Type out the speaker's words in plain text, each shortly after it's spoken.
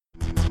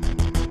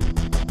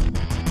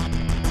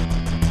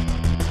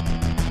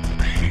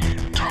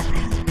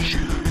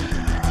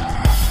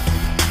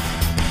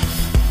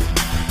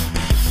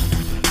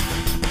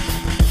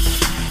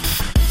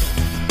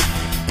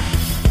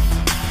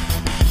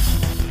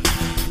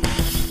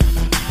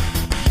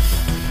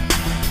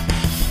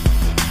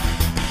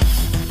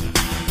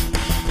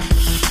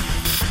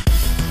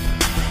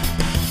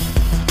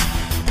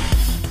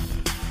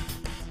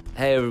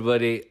Hey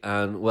everybody,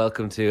 and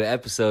welcome to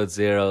episode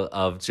 0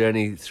 of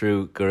Journey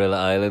Through Gorilla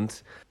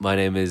Island. My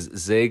name is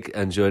Zig,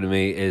 and joining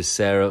me is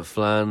Sarah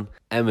Flan,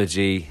 Emma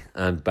G,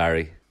 and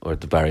Barry, or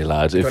the Barry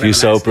lad, if you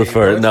so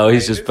prefer. No,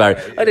 he's just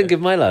Barry. I didn't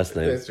give my last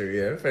name. That's true,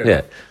 yeah, fair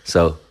enough.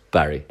 So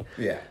Barry.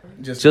 Yeah,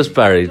 just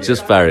Barry,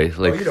 just Barry,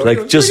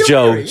 just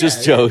Joe,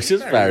 just Joe,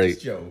 just Barry.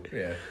 Just Joe,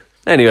 yeah.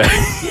 Anyway,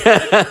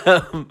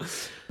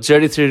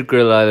 Journey Through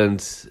Gorilla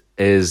Island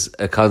is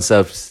a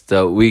concept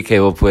that we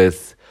came up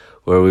with,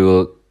 where we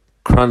will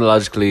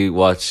chronologically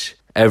watch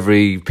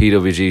every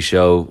PWG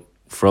show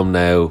from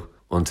now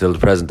until the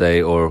present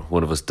day, or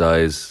one of us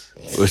dies,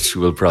 which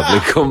will probably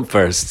come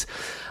first.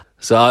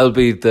 So I'll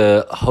be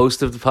the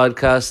host of the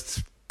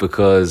podcast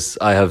because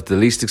I have the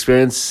least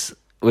experience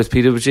with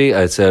PWG.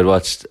 I'd say I'd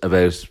watched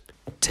about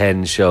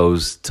 10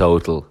 shows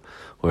total,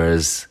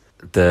 whereas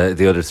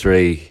the other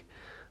 3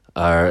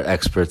 are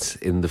experts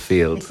in the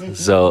field.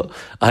 So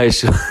I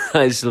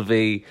shall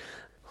be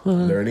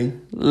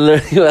learning.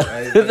 Well,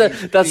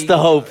 that's the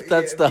hope.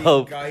 That's the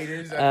hope.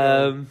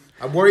 I'm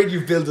worried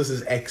you've built us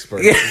as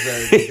experts.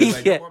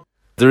 Yeah.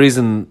 The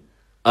reason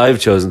I've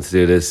chosen to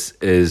do this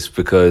is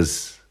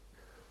because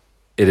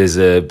it is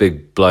a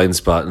big blind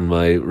spot in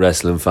my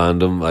wrestling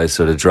fandom. I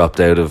sort of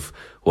dropped out of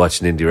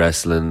watching indie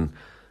wrestling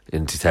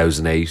in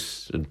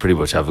 2008 and pretty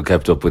much haven't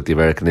kept up with the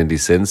American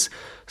indies since.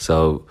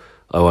 So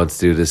I want to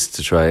do this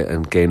to try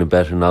and gain a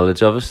better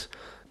knowledge of it.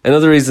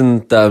 Another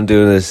reason that I'm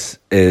doing this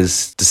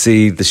is to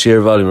see the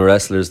sheer volume of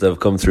wrestlers that have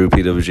come through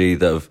PWG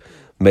that have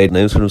made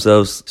names for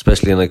themselves,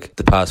 especially in like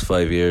the past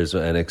 5 years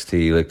with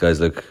NXT, like guys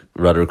like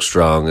Roderick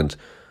Strong and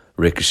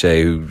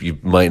Ricochet, who you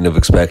mightn't have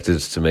expected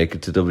to make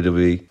it to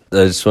WWE.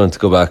 I just want to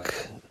go back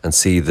and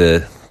see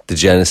the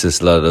genesis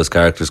of a lot of those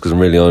characters, because I'm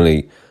really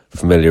only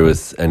familiar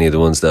with any of the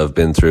ones that have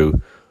been through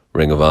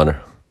Ring of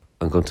Honor.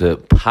 I'm going to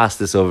pass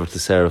this over to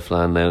Sarah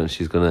Flan now, and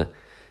she's going to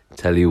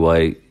tell you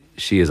why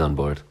she is on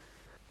board.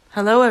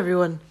 Hello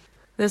everyone.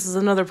 This is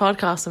another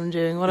podcast I'm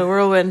doing. What a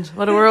whirlwind.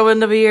 What a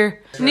whirlwind of a year.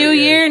 New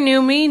year,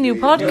 new me, new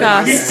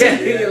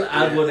podcast. You'll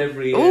add one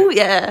every year. Oh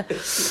yeah.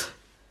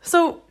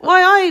 So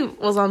why I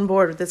was on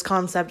board with this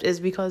concept is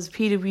because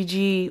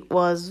PWG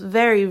was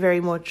very,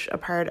 very much a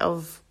part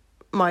of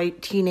my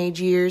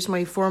teenage years,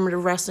 my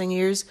formative wrestling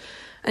years.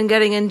 And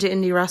getting into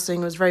indie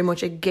wrestling was very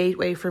much a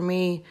gateway for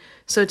me.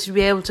 So to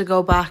be able to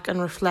go back and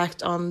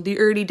reflect on the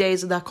early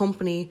days of that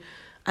company,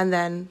 and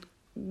then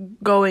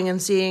going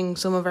and seeing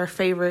some of our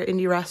favourite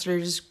indie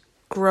wrestlers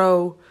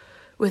grow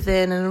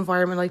within an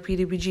environment like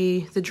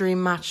PWG, the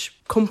Dream Match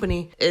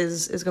company,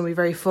 is going to be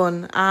very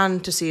fun.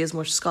 And to see as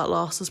much Scott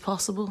Lost as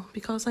possible,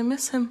 because I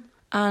miss him.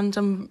 And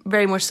I'm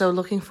very much so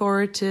looking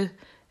forward to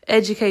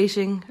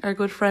educating our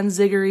good friend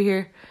Ziggery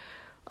here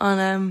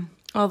on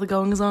all the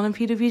goings on in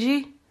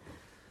PWG.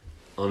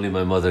 Only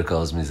my mother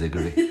calls me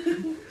Ziggery.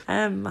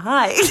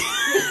 Hi.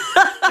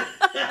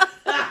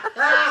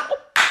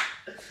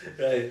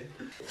 Right.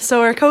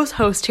 So our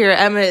co-host here,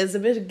 Emma, is a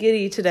bit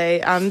giddy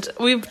today, and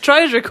we've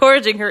tried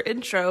recording her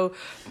intro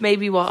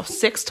maybe,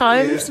 6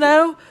 times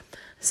now?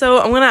 So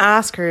I'm going to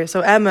ask her,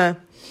 so Emma,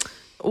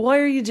 why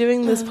are you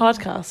doing this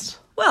podcast?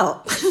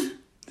 Well,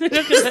 I'm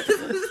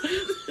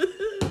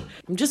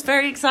just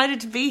very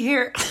excited to be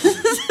here.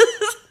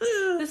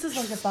 This is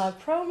like a bad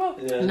promo.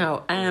 Yeah.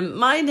 No,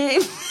 my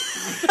name...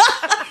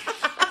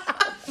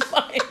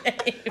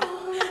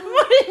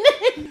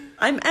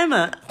 I'm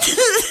Emma.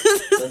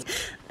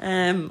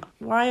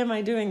 Why am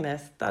I doing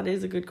this? That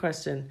is a good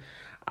question.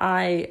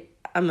 I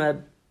am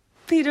a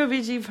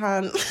PWG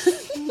fan.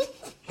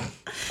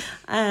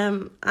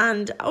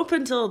 And up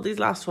until these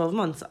last 12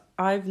 months,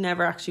 I've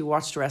never actually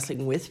watched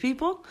wrestling with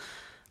people.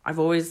 I've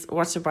always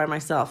watched it by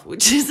myself,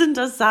 which isn't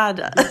as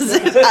sad as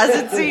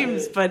it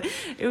seems. But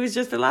it was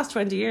just for the last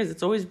 20 years.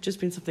 It's always just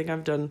been something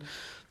I've done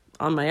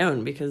on my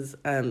own because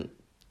no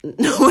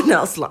one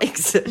else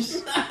likes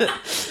it.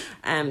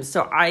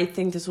 So I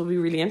think this will be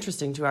really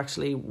interesting to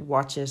actually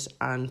watch it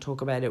and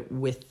talk about it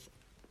with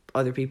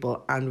other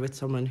people and with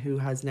someone who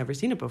has never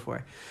seen it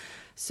before.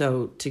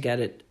 So to get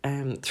it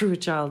through a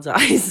child's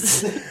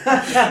eyes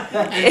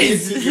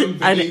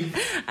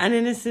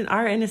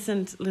our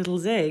innocent little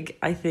Zig,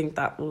 I think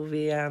that will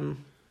be,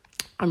 I'm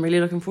really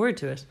looking forward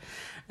to it.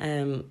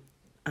 And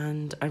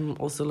I'm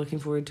also looking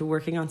forward to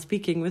working on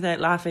speaking without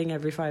laughing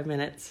every 5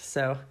 minutes.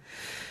 So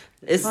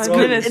it's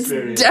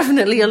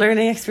definitely a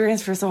learning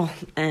experience for us all.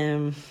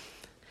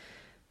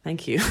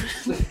 Thank you.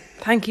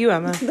 Thank you,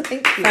 Emma.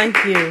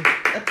 Thank you.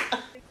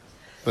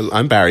 Well,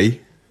 I'm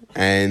Barry,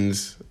 and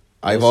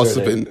I've No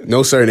also surname. been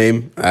no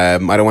surname. I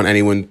don't want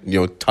anyone,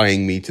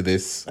 tying me to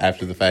this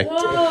after the fact.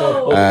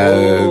 No,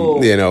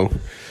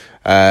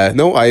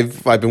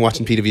 I've been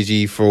watching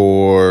PWG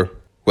for.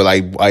 Well,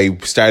 I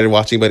started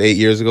watching about 8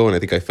 years ago, and I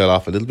think I fell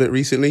off a little bit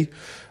recently.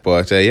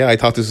 But I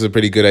thought this was a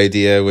pretty good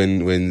idea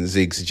when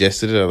Zig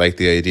suggested it. I like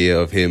the idea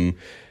of him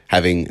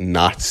having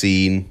not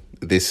seen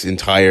this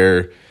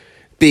entire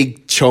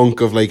big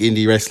chunk of like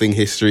indie wrestling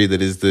history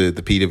that is the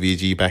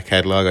PWG back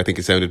catalogue. I think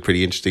it sounded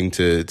pretty interesting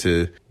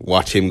to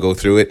watch him go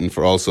through it, and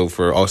for us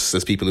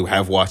as people who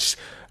have watched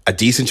a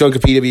decent chunk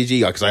of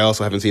PWG, because I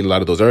also haven't seen a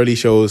lot of those early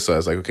shows. So I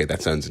was like, okay,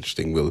 that sounds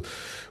interesting. We'll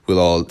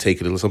all take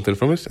a little something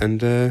from it.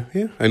 And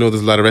yeah, I know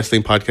there's a lot of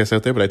wrestling podcasts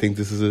out there, but I think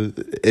this is an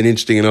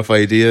interesting enough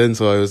idea. And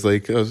so I was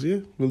like, yeah,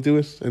 we'll do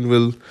it, and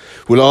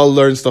we'll all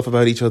learn stuff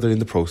about each other in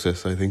the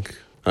process, I think.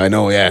 I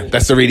know, yeah,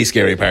 that's the really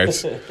scary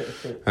part.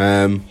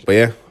 But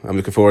yeah, I'm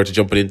looking forward to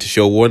jumping into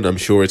show 1. I'm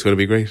sure it's going to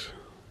be great.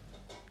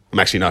 I'm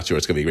actually not sure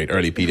it's going to be great.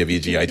 Early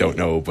PWG, I don't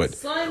know, but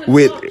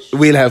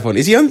we'll have fun.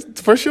 Is he on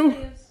the first show?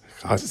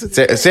 Oh,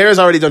 Sarah's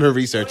already done her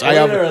research. I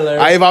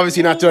have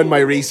obviously not done my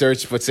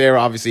research, but Sarah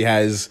obviously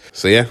has.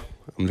 So yeah,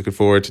 I'm looking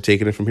forward to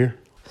taking it from here.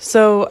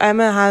 So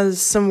Emma has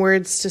some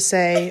words to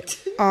say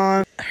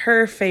on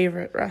her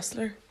favourite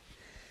wrestler.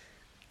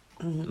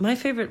 My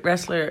favourite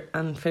wrestler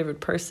and favourite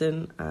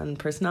person and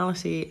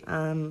personality,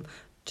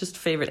 just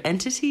favourite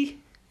entity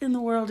in the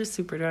world is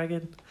Super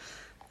Dragon.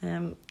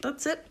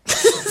 That's it.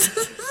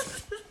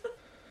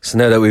 So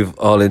now that we've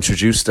all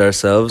introduced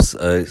ourselves,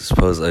 I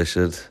suppose I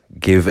should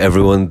give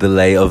everyone the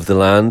lay of the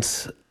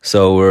land.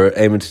 So we're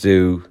aiming to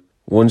do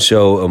one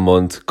show a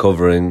month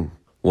covering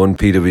one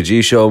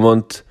PWG show a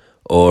month,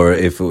 or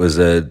if it was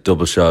a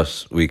double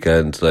shot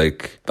weekend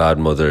like Bad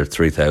Mother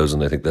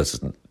 3000, I think that's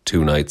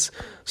 2 nights.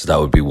 So that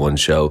would be one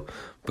show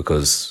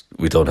because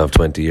we don't have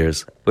 20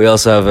 years. We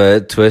also have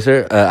a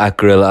Twitter at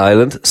Gorilla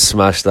Island.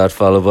 Smash that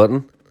follow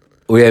button.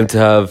 We aim to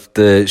have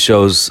the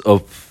shows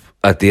up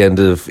at the end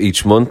of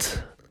each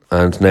month.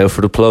 And now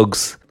for the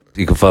plugs.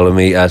 You can follow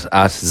me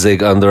at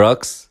Zig on the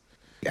Rocks.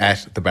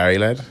 At the Barry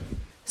Lad.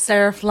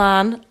 Sarah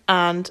Flan,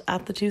 and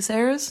at the 2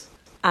 Sarahs.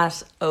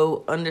 At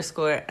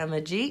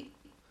O_Emma G.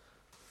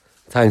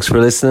 Thanks for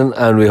listening,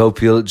 and we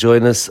hope you'll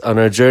join us on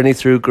our journey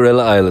through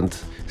Gorilla Island,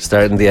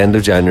 starting the end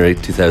of January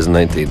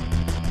 2019.